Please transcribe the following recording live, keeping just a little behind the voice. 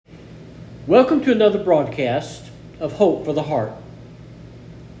Welcome to another broadcast of Hope for the Heart.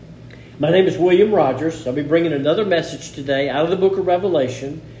 My name is William Rogers. I'll be bringing another message today out of the book of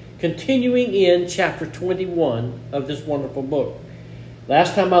Revelation, continuing in chapter 21 of this wonderful book.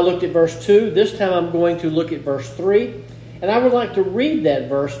 Last time I looked at verse 2. This time I'm going to look at verse 3. And I would like to read that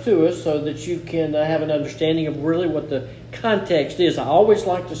verse to us so that you can have an understanding of really what the context is. I always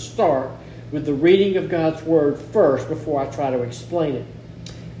like to start with the reading of God's Word first before I try to explain it.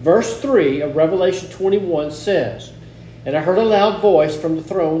 Verse 3 of Revelation 21 says, "And I heard a loud voice from the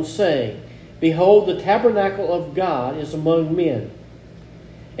throne saying, Behold, the tabernacle of God is among men,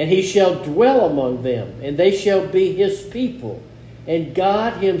 and he shall dwell among them, and they shall be his people, and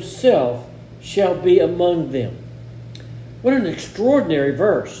God himself shall be among them." What an extraordinary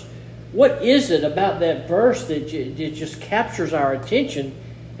verse. What is it about that verse that just captures our attention?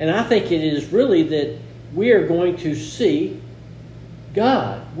 And I think it is really that we are going to see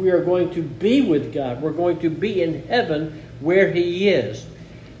God. We are going to be with God. We're going to be in heaven where He is.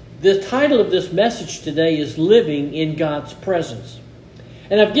 The title of this message today is Living in God's Presence.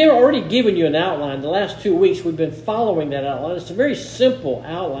 And I've already given you an outline. The last 2 weeks we've been following that outline. It's a very simple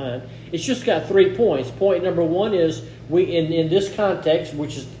outline. It's just got 3 points. Point number 1 is we in this context,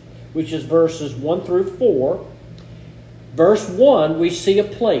 which is verses 1 through 4. Verse 1, we see a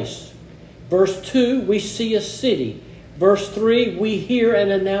place. Verse 2, we see a city. Verse 3, we hear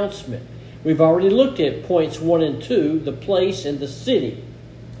an announcement. We've already looked at points 1 and 2, the place and the city.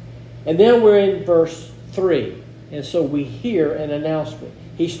 And then we're in verse 3. And so we hear an announcement.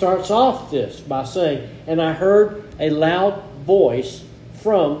 He starts off this by saying, "And I heard a loud voice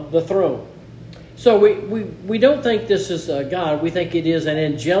from the throne." So we don't think this is God. We think it is an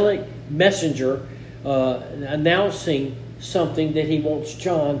angelic messenger announcing something that he wants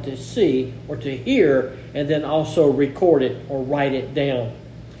John to see or to hear, and then also record it or write it down.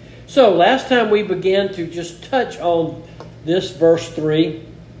 So last time we began to just touch on this verse 3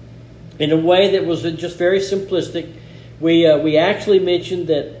 in a way that was just very simplistic. We actually mentioned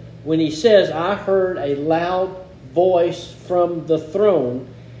that when he says, "I heard a loud voice from the throne,"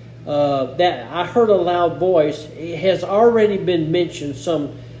 that "I heard a loud voice" it has already been mentioned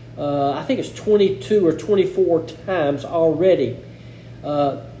I think it's 22 or 24 times already.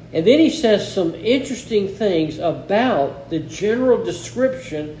 And then he says some interesting things about the general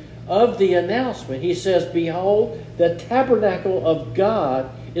description of the announcement. He says, "Behold, the tabernacle of God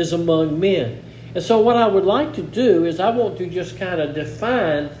is among men." And so what I would like to do is I want to just kind of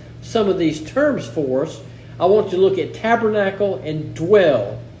define some of these terms for us. I want to look at tabernacle and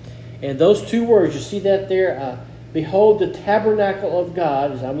dwell. And those two words, you see that there? "Behold, the tabernacle of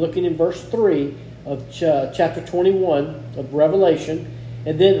God," as I'm looking in verse 3 of chapter 21 of Revelation.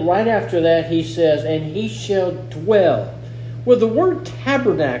 And then right after that he says, "And he shall dwell." Well, the word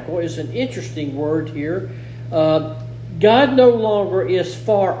tabernacle is an interesting word here. God no longer is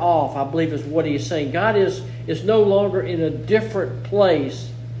far off, I believe is what he is saying. God is no longer in a different place.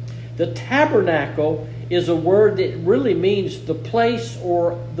 The tabernacle is a word that really means the place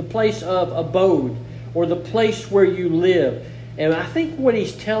or the place of abode or the place where you live. And I think what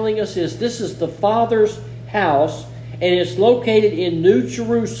he's telling us is this is the Father's house, and it's located in New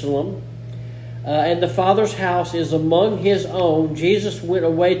Jerusalem. And the Father's house is among his own. Jesus went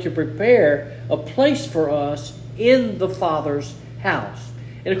away to prepare a place for us in the Father's house.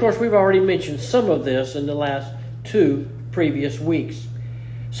 And of course, we've already mentioned some of this in the last 2 previous weeks.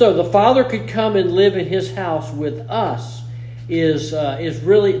 So the Father could come and live in his house with us is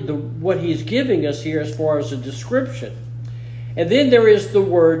really what he's giving us here as far as a description. And then there is the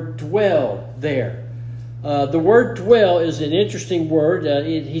word dwell there. The word dwell is an interesting word.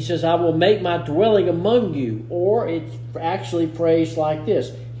 He says, "I will make my dwelling among you." Or it's actually phrased like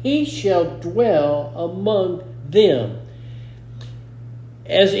this: "He shall dwell among them."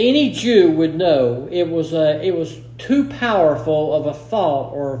 As any Jew would know, it was too powerful of a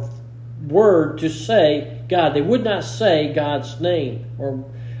thought or word to say God. They would not say God's name or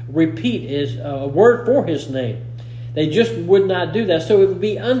repeat a word for his name. They just would not do that. So it would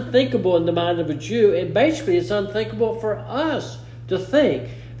be unthinkable in the mind of a Jew, and basically it's unthinkable for us to think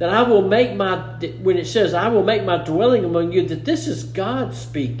that when it says "I will make my dwelling among you," that this is God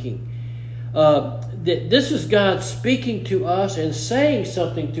speaking. That this is God speaking to us and saying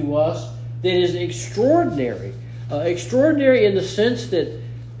something to us that is extraordinary. Extraordinary in the sense that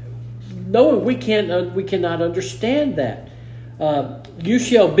we cannot understand that. "You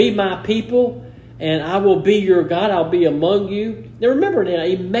shall be my people, and I will be your God. I'll be among you." Now remember,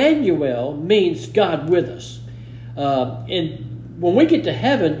 Emmanuel means God with us. And when we get to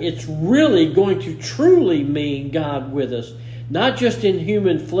heaven, it's really going to truly mean God with us. not just in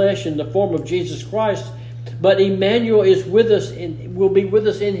human flesh in the form of Jesus Christ, but Emmanuel is with us and will be with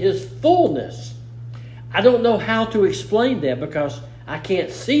us in His fullness. I don't know how to explain that because I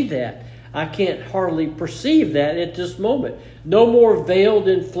can't see that. I can't hardly perceive that at this moment. No more veiled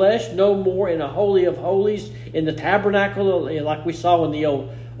in flesh, no more in a holy of holies in the tabernacle like we saw in the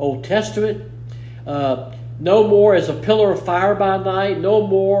Old Testament. No more as a pillar of fire by night. No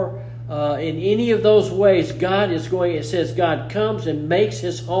more in any of those ways. It says God comes and makes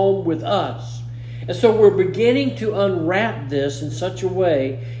His home with us. And so we're beginning to unwrap this in such a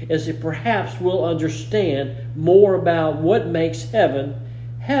way as it perhaps we'll understand more about what makes heaven,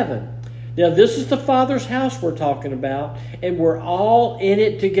 heaven. Now, this is the Father's house we're talking about, and we're all in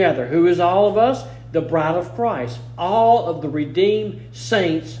it together. Who is all of us? The bride of Christ. All of the redeemed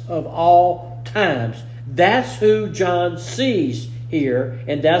saints of all times. That's who John sees here,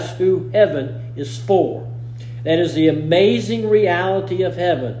 and that's who heaven is for. That is the amazing reality of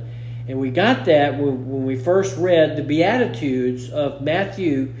heaven. And we got that when we first read the Beatitudes of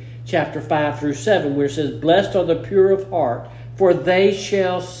Matthew chapter 5 through 7, where it says, "Blessed are the pure of heart, for they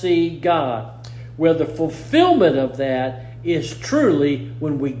shall see God." Well, the fulfillment of that is truly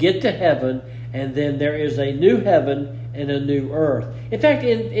when we get to heaven, and then there is a new heaven and a new earth. In fact,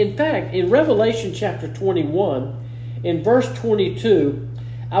 in Revelation chapter 21, in verse 22,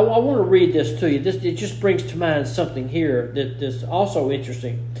 I want to read this to you. It just brings to mind something here that's also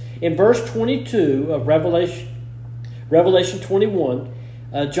interesting. In verse 22 of Revelation 21,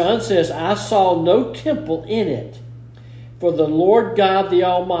 John says, "I saw no temple in it, for the Lord God the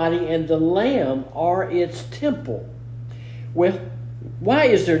Almighty and the Lamb are its temple." Well, why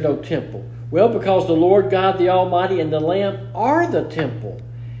is there no temple? Well, because the Lord God the Almighty and the Lamb are the temple.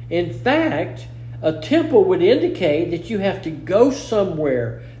 In fact, a temple would indicate that you have to go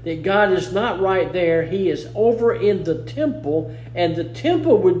somewhere, that God is not right there. He is over in the temple, and the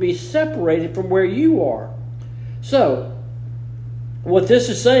temple would be separated from where you are. So, what this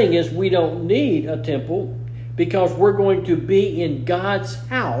is saying is we don't need a temple because we're going to be in God's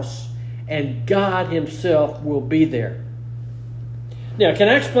house, and God Himself will be there. Now, can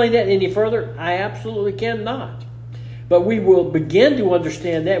I explain that any further? I absolutely cannot. But we will begin to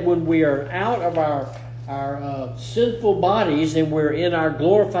understand that when we are out of our sinful bodies and we're in our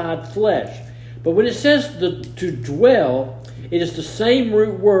glorified flesh. But when it says to dwell, it is the same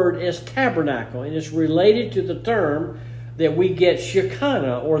root word as tabernacle, and it's related to the term that we get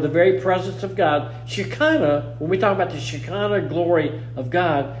Shekinah, or the very presence of God. Shekinah, when we talk about the Shekinah glory of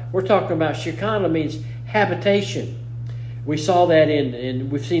God, we're talking about Shekinah means habitation. We saw that and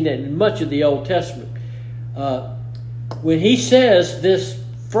we've seen that in much of the Old Testament. When he says this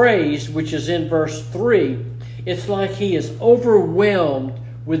phrase, which is in verse 3, it's like he is overwhelmed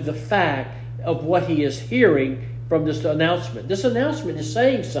with the fact of what he is hearing from this announcement. This announcement is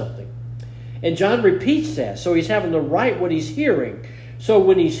saying something. And John repeats that. So he's having to write what he's hearing. So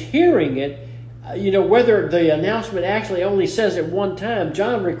when he's hearing it, whether the announcement actually only says it one time,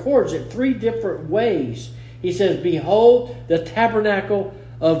 John records it 3 different ways. He says, "Behold, the tabernacle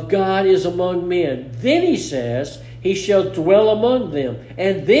of God is among men." Then he says, "He shall dwell among them."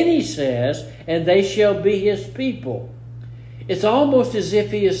 And then he says, "And they shall be His people." It's almost as if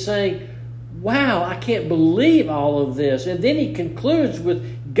he is saying, wow, I can't believe all of this. And then he concludes with,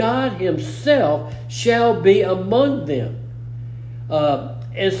 God Himself shall be among them.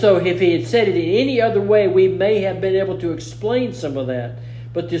 And so if he had said it in any other way, we may have been able to explain some of that.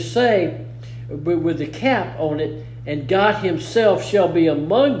 But to say, with the cap on it, and God Himself shall be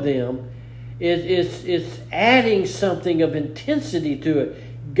among them, it's adding something of intensity to it.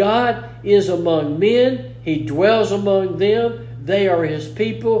 God is among men. He dwells among them. They are His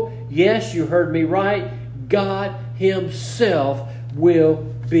people. Yes, you heard me right. God Himself will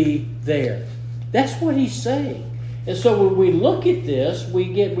be there. That's what he's saying. And so when we look at this, we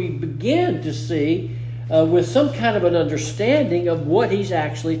begin to see with some kind of an understanding of what he's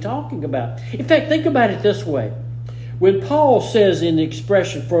actually talking about. In fact, think about it this way. When Paul says in the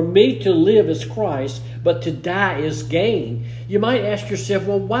expression, "For me to live is Christ, but to die is gain," you might ask yourself,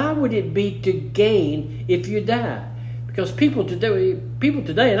 well, why would it be to gain if you die? Because people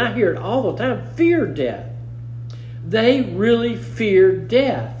today, and I hear it all the time, fear death. They really fear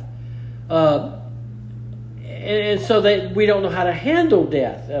death. And so we don't know how to handle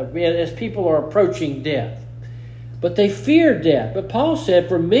death as people are approaching death. But they fear death. But Paul said,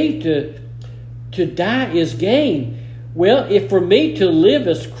 for me to die is gain. Well, if for me to live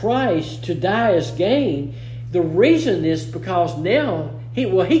as Christ, to die is gain, the reason is because now,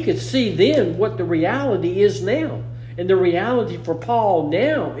 he could see then what the reality is now. And the reality for Paul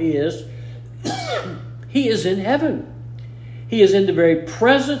now is he is in heaven. He is in the very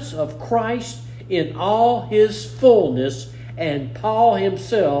presence of Christ in all his fullness, and Paul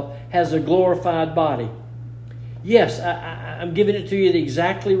himself has a glorified body. Yes, I'm giving it to you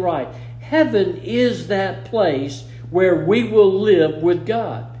exactly right. Heaven is that place where we will live with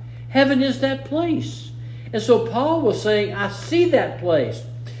God. Heaven is that place. And so Paul was saying, I see that place.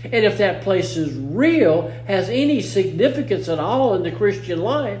 And if that place is real, has any significance at all in the Christian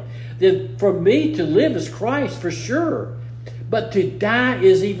life, then for me to live is Christ for sure. But to die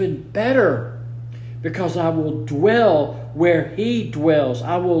is even better, because I will dwell where he dwells.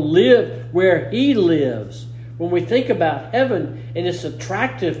 I will live where he lives. When we think about heaven and its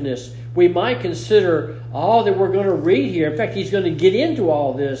attractiveness, we might consider all that we're going to read here. In fact, he's going to get into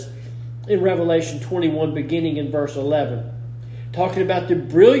all this in Revelation 21, beginning in verse 11. Talking about the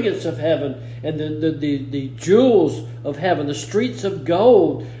brilliance of heaven and the jewels of heaven, the streets of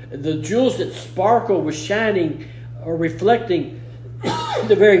gold, the jewels that sparkle with shining or reflecting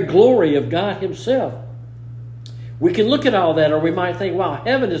the very glory of God himself. We can look at all that, or we might think, wow,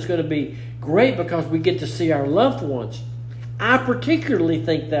 heaven is going to be great because we get to see our loved ones. I particularly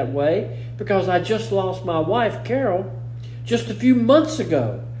think that way because I just lost my wife, Carol, just a few months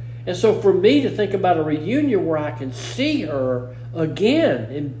ago. And so for me to think about a reunion where I can see her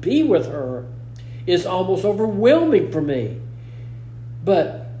again and be with her is almost overwhelming for me.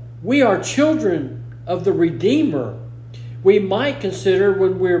 But we are children of the Redeemer. We might consider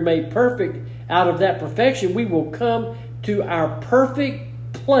when we're made perfect out of that perfection, we will come to our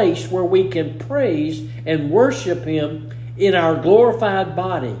perfect place where we can praise and worship him in our glorified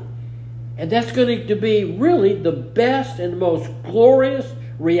body. And that's going to be really the best and most glorious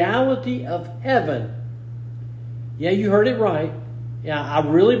reality of heaven. Yeah, you heard it right. Yeah, I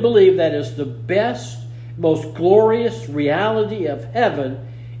really believe that is the best, most glorious reality of heaven,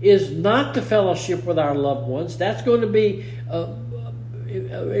 is not the fellowship with our loved ones. That's going to be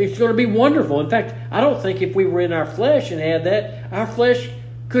it's going to be wonderful. In fact, I don't think if we were in our flesh and had that, our flesh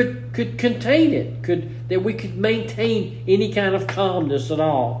could contain it, that we could maintain any kind of calmness at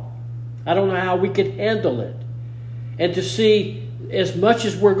all. I don't know how we could handle it. And to see as much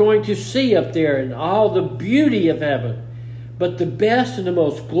as we're going to see up there and all the beauty of heaven, but the best and the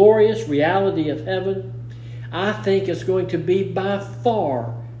most glorious reality of heaven, I think is going to be by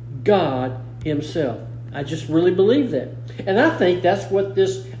far God himself. I just really believe that. And I think that's what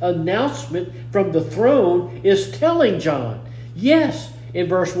this announcement from the throne is telling John. Yes, in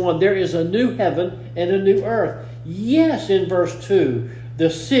verse 1, there is a new heaven and a new earth. Yes, in verse 2, the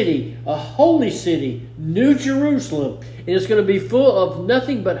city, a holy city, New Jerusalem. And it's going to be full of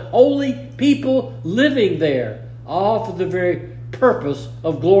nothing but holy people living there, all for the very purpose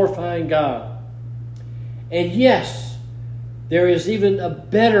of glorifying God. And yes, there is even a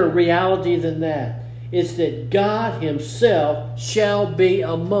better reality than that. It's that God himself shall be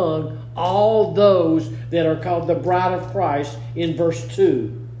among all those that are called the bride of Christ in verse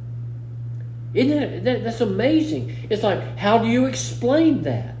 2. Isn't that's amazing? It's like, how do you explain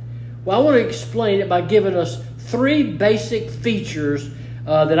that? Well, I want to explain it by giving us three basic features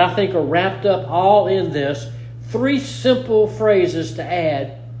that I think are wrapped up all in this. Three simple phrases to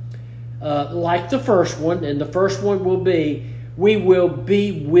add, like the first one, and the first one will be, we will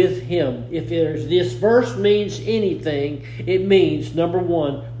be with him. If this verse means anything, it means, number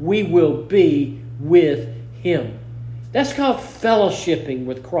one, we will be with him. That's called fellowshipping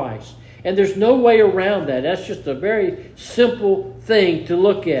with Christ. And there's no way around that. That's just a very simple thing to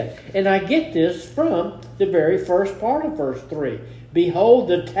look at. And I get this from the very first part of verse 3. Behold,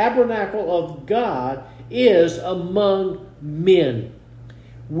 the tabernacle of God is among men.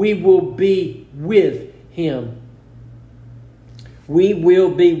 We will be with him. We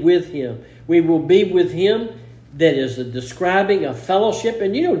will be with him. We will be with him. That is describing a fellowship.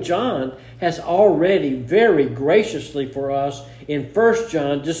 And you know, John has already very graciously for us in 1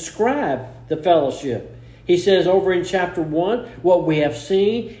 John described the fellowship. He says over in chapter 1, what we have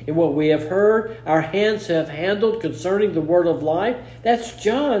seen and what we have heard, our hands have handled concerning the word of life. That's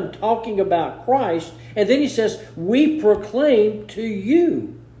John talking about Christ. And then he says, we proclaim to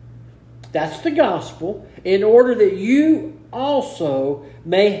you. That's the gospel, in order that you also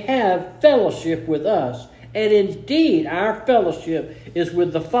may have fellowship with us. And indeed, our fellowship is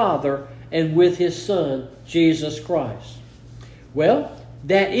with the Father and with his Son, Jesus Christ. Well,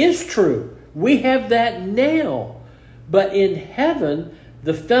 that is true. We have that now. But in heaven,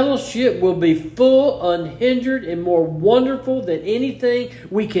 the fellowship will be full, unhindered, and more wonderful than anything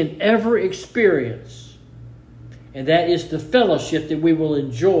we can ever experience. And that is the fellowship that we will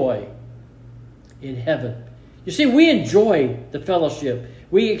enjoy in heaven. You see, we enjoy the fellowship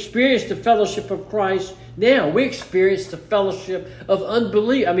We experience the fellowship of Christ now. We experience the fellowship of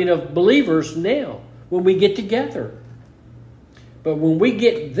believers now when we get together. But when we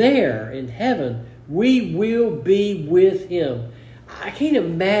get there in heaven, we will be with Him. I can't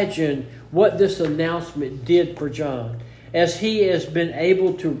imagine what this announcement did for John as he has been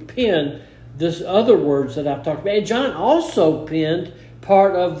able to pen this other words that I've talked about. And John also penned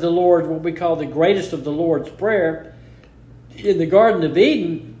part of the Lord, what we call the greatest of the Lord's Prayer, in the Garden of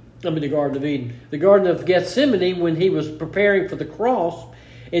Gethsemane, when he was preparing for the cross.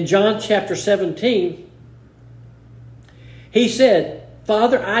 In John chapter 17, he said,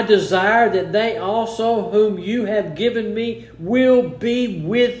 Father, I desire that they also whom you have given me will be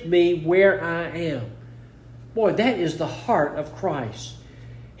with me where I am. Boy, that is the heart of Christ.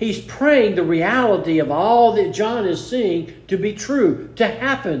 He's praying the reality of all that John is seeing to be true, to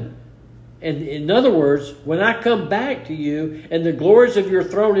happen. And in other words, when I come back to you and the glories of your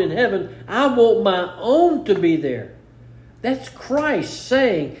throne in heaven, I want my own to be there. That's Christ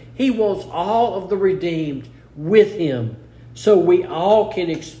saying He wants all of the redeemed with Him, so we all can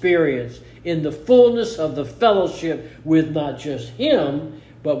experience in the fullness of the fellowship with not just Him,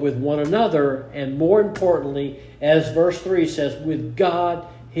 but with one another, and more importantly, as verse 3 says, with God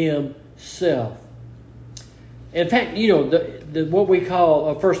Himself. In fact, what we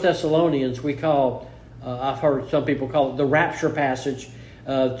call 1 Thessalonians, we call, I've heard some people call it the rapture passage,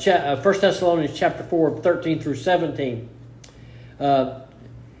 1 Thessalonians chapter 4, 13 through 17. And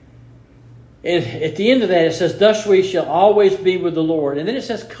at the end of that, it says, thus we shall always be with the Lord. And then it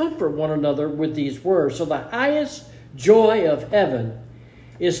says, comfort one another with these words. So the highest joy of heaven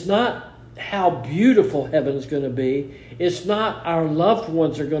is not how beautiful heaven is going to be. It's not our loved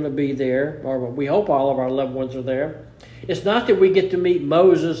ones are going to be there, or we hope all of our loved ones are there. It's not that we get to meet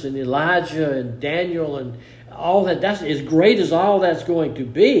Moses and Elijah and Daniel and all that. That's as great as all that's going to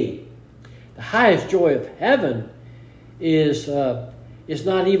be. The highest joy of heaven is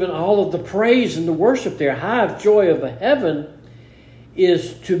not even all of the praise and the worship there. Highest joy of heaven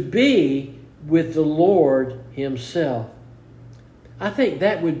is to be with the Lord Himself. I think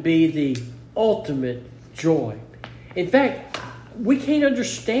that would be the ultimate joy. In fact, we can't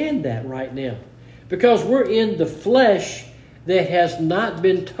understand that right now because we're in the flesh that has not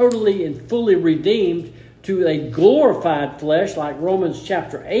been totally and fully redeemed to a glorified flesh like Romans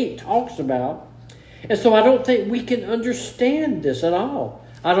chapter 8 talks about. And so I don't think we can understand this at all.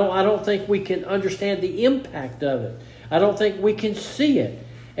 I don't think we can understand the impact of it. I don't think we can see it.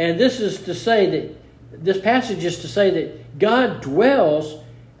 And this passage is to say that God dwells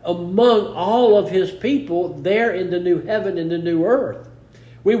among all of His people there in the new heaven and the new earth.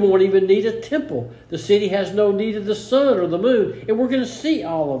 We won't even need a temple. The city has no need of the sun or the moon. And we're going to see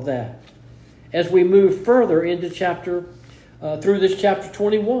all of that as we move further into through this chapter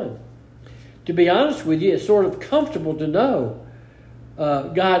 21. To be honest with you, it's sort of comfortable to know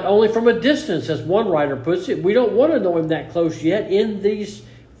God only from a distance, as one writer puts it. We don't want to know Him that close yet in these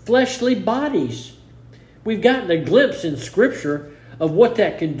fleshly bodies. We've gotten a glimpse in Scripture of what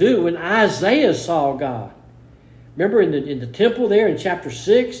that can do when Isaiah saw God. Remember in the temple there in chapter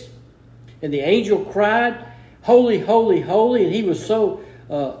 6, and the angel cried, holy, holy, holy, and he was so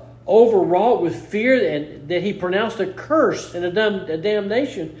overwrought with fear and that he pronounced a curse and a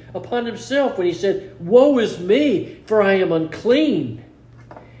damnation upon himself when he said, woe is me, for I am unclean.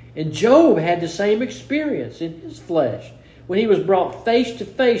 And Job had the same experience in his flesh when he was brought face to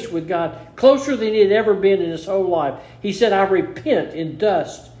face with God, closer than he had ever been in his whole life. He said, I repent in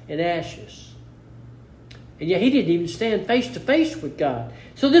dust and ashes. And yet he didn't even stand face to face with God.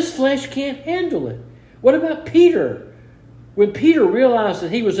 So this flesh can't handle it. What about Peter? When Peter realized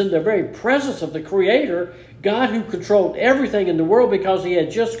that he was in the very presence of the Creator, God who controlled everything in the world because He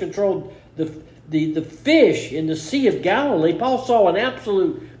had just controlled the fish in the Sea of Galilee, Paul saw an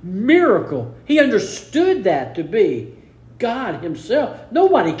absolute miracle. He understood that to be God Himself.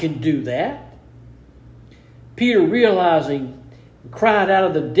 Nobody can do that. Peter, realizing, cried out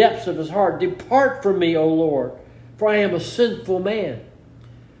of the depths of his heart, depart from me, O Lord, for I am a sinful man.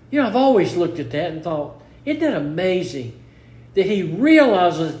 I've always looked at that and thought, isn't that amazing? That he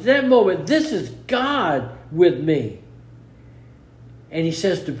realizes at that moment, this is God with me. And he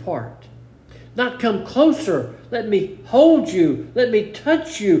says, depart. Not come closer. Let me hold you. Let me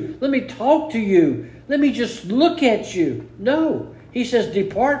touch you. Let me talk to you. Let me just look at you. No. He says,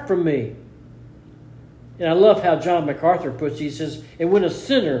 depart from me. And I love how John MacArthur puts it. He says, and when a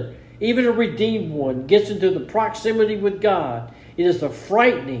sinner, even a redeemed one, gets into the proximity with God, it is a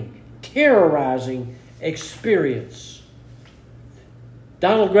frightening, terrorizing experience.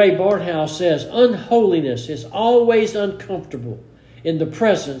 Donald Gray Barnhouse says, unholiness is always uncomfortable. in the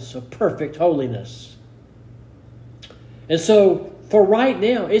presence of perfect holiness. And so, for right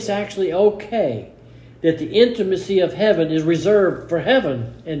now, it's actually okay that the intimacy of heaven is reserved for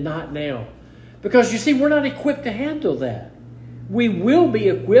heaven and not now. Because you see, we're not equipped to handle that. We will be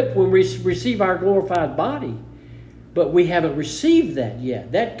equipped when we receive our glorified body, but we haven't received that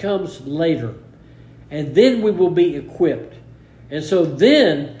yet. That comes later. And then we will be equipped. And so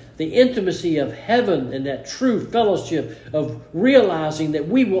then the intimacy of heaven and that true fellowship of realizing that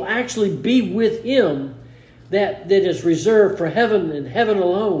we will actually be with Him, that is reserved for heaven and heaven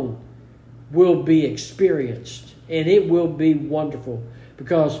alone, will be experienced. And it will be wonderful,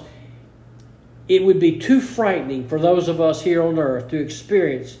 because it would be too frightening for those of us here on earth to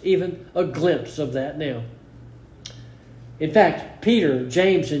experience even a glimpse of that now. In fact, Peter,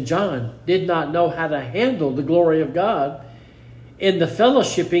 James, and John did not know how to handle the glory of God in the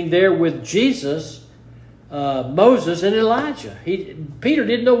fellowshipping there with Jesus, Moses, and Elijah. Peter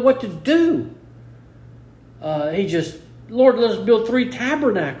didn't know what to do. Lord, let us build 3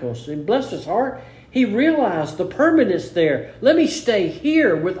 tabernacles. And bless his heart, he realized the permanence there. Let me stay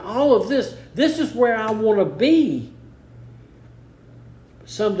here with all of this. This is where I want to be.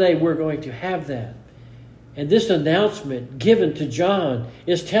 Someday we're going to have that. And this announcement given to John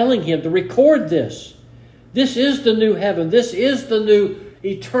is telling him to record this. This is the new heaven. This is the new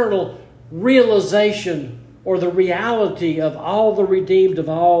eternal realization or the reality of all the redeemed of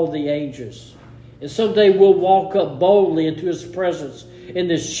all the ages. And someday we'll walk up boldly into His presence in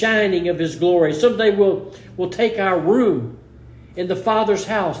this shining of His glory. Someday we'll take our room in the Father's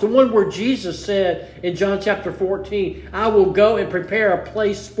house, the one where Jesus said in John chapter 14, I will go and prepare a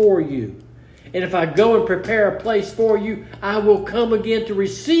place for you. And if I go and prepare a place for you, I will come again to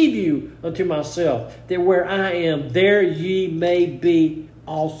receive you unto myself, that where I am, there ye may be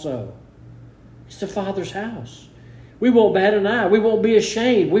also. It's the Father's house. We won't bat an eye. We won't be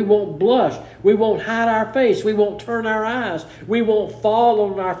ashamed. We won't blush. We won't hide our face. We won't turn our eyes. We won't fall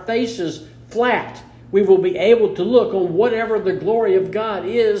on our faces flat. We will be able to look on whatever the glory of God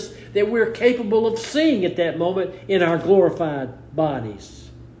is that we're capable of seeing at that moment in our glorified bodies.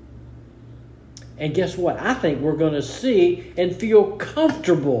 And guess what? I think we're going to see and feel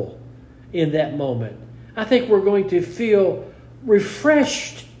comfortable in that moment. I think we're going to feel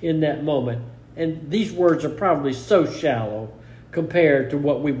refreshed in that moment. And these words are probably so shallow compared to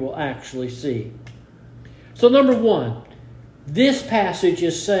what we will actually see. So number one, this passage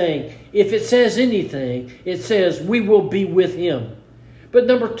is saying, if it says anything, it says we will be with Him. But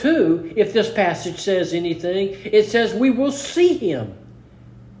number two, if this passage says anything, it says we will see Him.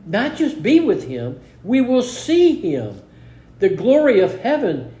 Not just be with Him, we will see Him. The glory of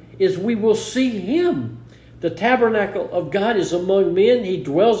heaven is we will see Him. The tabernacle of God is among men. He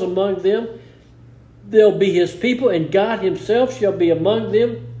dwells among them. They'll be His people, and God Himself shall be among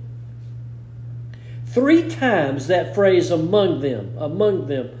them. 3 times that phrase, among them, among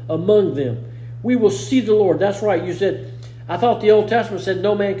them, among them. We will see the Lord. That's right. You said, I thought the Old Testament said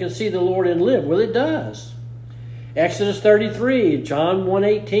no man can see the Lord and live. Well, it does. Exodus 33, John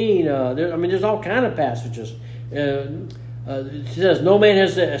 1:18. There's all kind of passages. It says, no man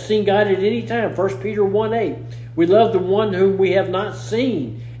has seen God at any time. 1 Peter 1:8. We love the one whom we have not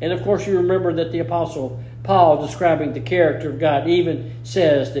seen. And of course you remember that the Apostle Paul, describing the character of God, even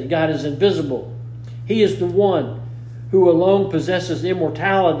says that God is invisible. He is the one who alone possesses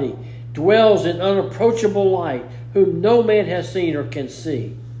immortality, dwells in unapproachable light, whom no man has seen or can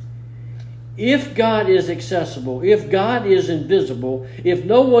see. If God is accessible, if God is invisible, if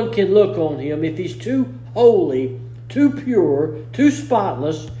no one can look on Him, if He's too holy, too pure, too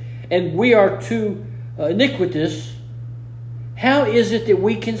spotless, and we are too iniquitous, how is it that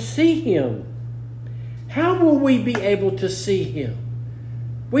we can see Him? How will we be able to see Him?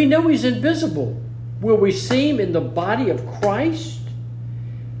 We know He's invisible. Will we see Him in the body of Christ?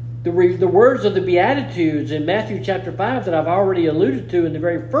 The words of the Beatitudes in Matthew chapter 5 that I've already alluded to in the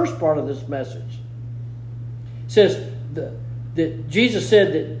very first part of this message says that Jesus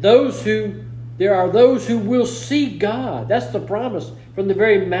said that there are those who will see God. That's the promise from the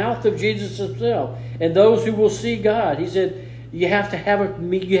very mouth of Jesus Himself. And those who will see God, He said, you have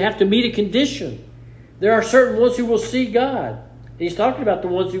to meet a condition. There are certain ones who will see God. And He's talking about the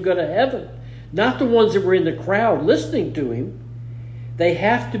ones who go to heaven, not the ones that were in the crowd listening to Him. They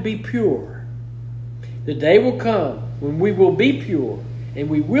have to be pure. The day will come when we will be pure and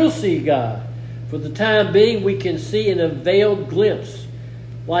we will see God. For the time being, we can see in a veiled glimpse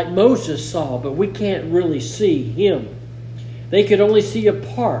like Moses saw, but we can't really see Him. They could only see a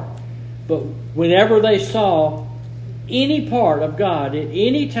part. But whenever they saw any part of God at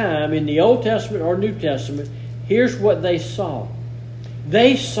any time in the Old Testament or New Testament, here's what they saw.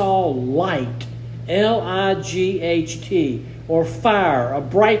 They saw light, L-I-G-H-T, or fire, a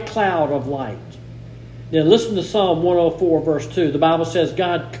bright cloud of light. Now listen to Psalm 104, verse 2. The Bible says,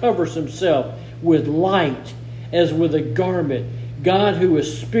 God covers himself with light as with a garment. God, who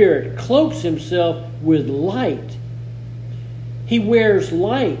is spirit, cloaks himself with light. He wears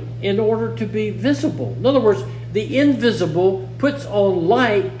light in order to be visible. In other words, the invisible puts on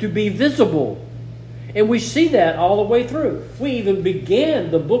light to be visible. And we see that all the way through. We even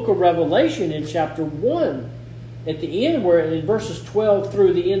began the book of Revelation in chapter 1 at the end, where in verses 12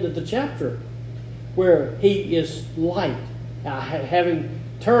 through the end of the chapter, where he is light. Having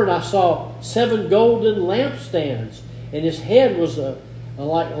turned, I saw 7 golden lampstands, and his head was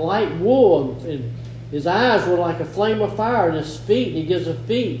like light wool, and his eyes were like a flame of fire, and his feet, and he gives a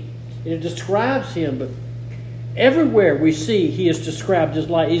feet, and it describes him. But everywhere we see he is described as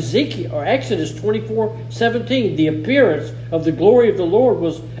light. Ezekiel, or Exodus 24:17, the appearance of the glory of the Lord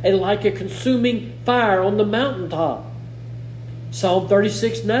was like a consuming fire on the mountaintop. Psalm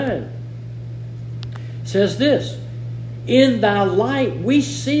 36:9 says this, in thy light we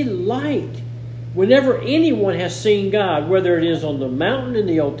see light. Whenever anyone has seen God, whether it is on the mountain in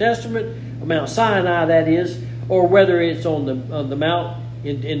the Old Testament, Mount Sinai that is, or whether it's on the mount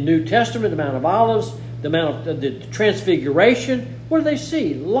in New Testament, the Mount of Olives, the Mount of the Transfiguration, what do they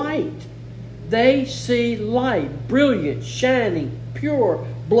see? Light. They see light, brilliant, shining, pure,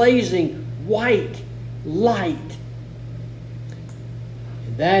 blazing, white light.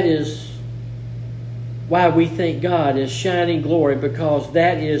 And that is why we think God is shining glory, because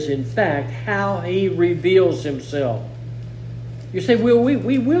that is in fact how he reveals himself. You say, well,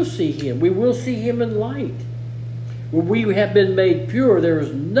 we will see him. We will see him in light. When we have been made pure, there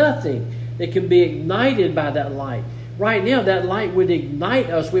is nothing that can be ignited by that light. Right now, that light would ignite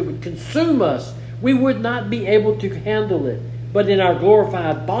us. It would consume us. We would not be able to handle it. But in our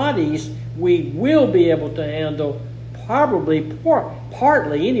glorified bodies, we will be able to handle probably,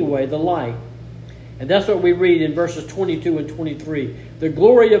 partly anyway, the light. And that's what we read in verses 22 and 23. The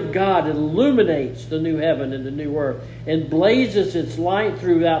glory of God illuminates the new heaven and the new earth and blazes its light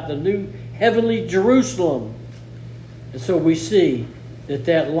throughout the new heavenly Jerusalem. And so we see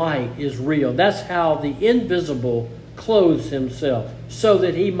that light is real. That's how the invisible clothes himself, so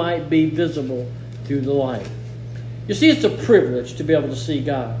that he might be visible through the light. You see, it's a privilege to be able to see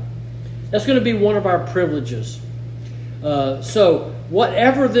God. That's going to be one of our privileges. So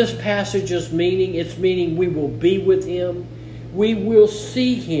whatever this passage is meaning, it's meaning we will be with him. We will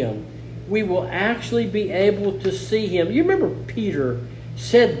see him. We will actually be able to see him. You remember Peter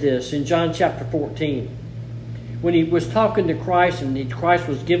said this in John chapter 14. When he was talking to Christ, and Christ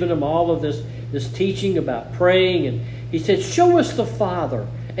was giving him all of this teaching about praying, and he said, show us the Father,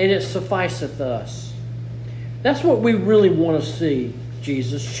 and it sufficeth us. That's what we really want to see,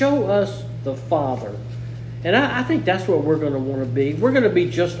 Jesus. Show us the Father. And I think that's what we're going to want to be. We're going to be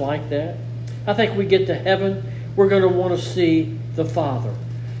just like that. I think we get to heaven, we're going to want to see the Father.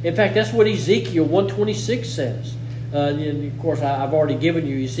 In fact, that's what Ezekiel 1:26 says. And of course, I've already given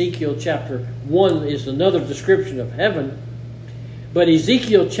you Ezekiel chapter 1 is another description of heaven. But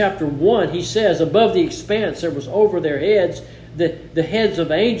Ezekiel chapter 1, he says, above the expanse there was over their heads the heads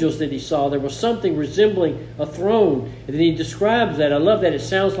of angels that he saw. There was something resembling a throne. And then he describes that. I love that. It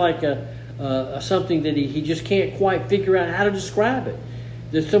sounds like something that he just can't quite figure out how to describe it.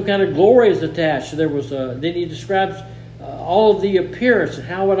 There's some kind of glory is attached. There was then he describes all of the appearance and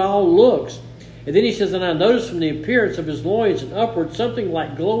how it all looks. And then he says, and I noticed from the appearance of his loins and upward something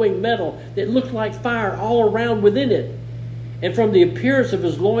like glowing metal that looked like fire all around within it. And from the appearance of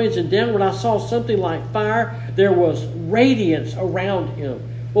his loins and downward I saw something like fire. There was radiance around him.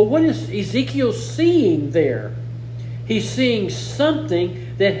 Well, what is Ezekiel seeing there? He's seeing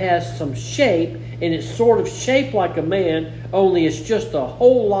something that has some shape, and it's sort of shaped like a man, only it's just a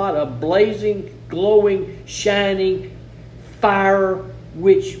whole lot of blazing, glowing, shining fire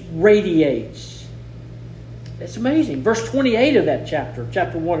which radiates. That's amazing. Verse 28 of that chapter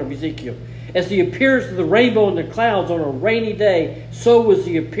 1 of Ezekiel. As the appearance of the rainbow in the clouds on a rainy day, so was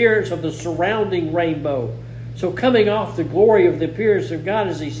the appearance of the surrounding rainbow. So coming off the glory of the appearance of God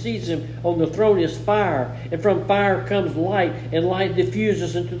as he sees him on the throne is fire. And from fire comes light, and light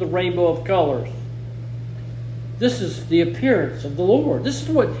diffuses into the rainbow of colors. This is the appearance of the Lord. This is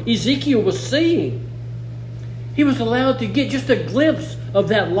what Ezekiel was seeing. He was allowed to get just a glimpse of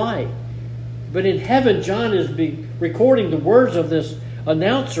that light. But in heaven, John is recording the words of this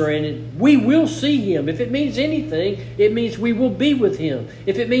announcer, and we will see him. If it means anything, it means we will be with him.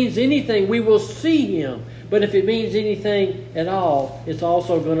 If it means anything, we will see him. But if it means anything at all, it's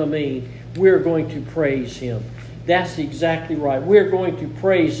also going to mean we're going to praise him. That's exactly right. We're going to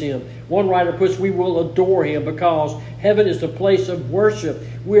praise Him. One writer puts, we will adore Him because heaven is a place of worship.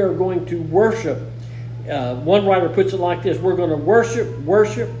 We are going to worship. One writer puts it like this: we're going to worship,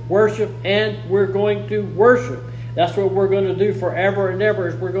 worship, worship, and we're going to worship. That's what we're going to do forever and ever,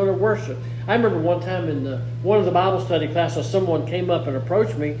 is we're going to worship. I remember one time in one of the Bible study classes, someone came up and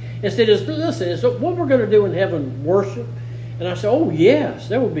approached me and said, listen, is what we're going to do in heaven worship? And I said, oh yes,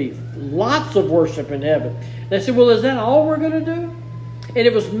 there will be lots of worship in heaven. And they said, well, is that all we're going to do? And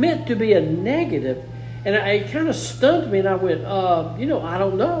it was meant to be a negative. And it kind of stunned me, and I went, I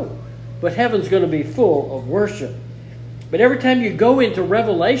don't know. But heaven's going to be full of worship. But every time you go into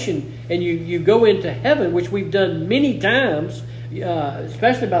Revelation and you go into heaven, which we've done many times,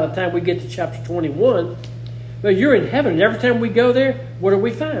 especially by the time we get to chapter 21, but you're in heaven, and every time we go there, what do we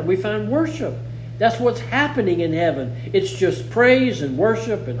find? We find worship. That's what's happening in heaven. It's just praise and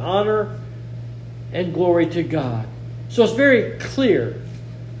worship and honor and glory to God. So it's very clear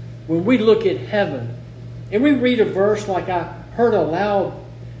when we look at heaven and we read a verse like I heard a loud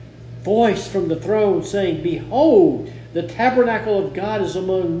voice from the throne saying, behold, the tabernacle of God is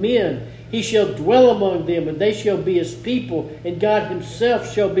among men. He shall dwell among them, and they shall be His people, and God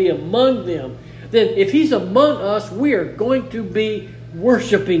Himself shall be among them. Then if He's among us, we are going to be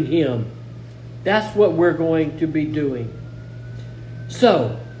worshiping Him. That's what we're going to be doing.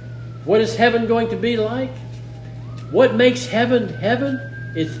 So, what is heaven going to be like? What makes heaven heaven?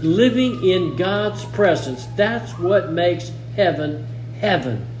 It's living in God's presence. That's what makes heaven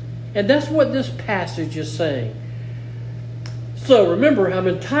heaven. And that's what this passage is saying. So remember, I'm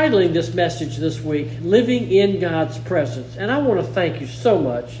entitling this message this week, Living in God's Presence. And I want to thank you so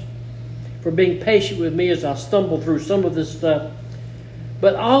much for being patient with me as I stumble through some of this stuff.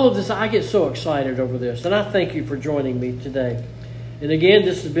 But all of this, I get so excited over this. And I thank you for joining me today. And again,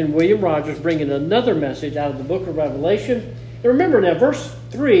 this has been William Rogers bringing another message out of the book of Revelation. And remember now, verse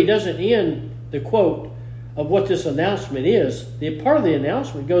 3 doesn't end the quote of what this announcement is. The part of the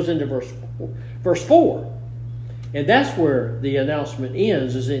announcement goes into verse 4. And that's where the announcement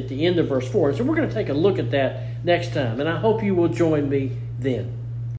ends, is at the end of verse 4. So we're going to take a look at that next time. And I hope you will join me then.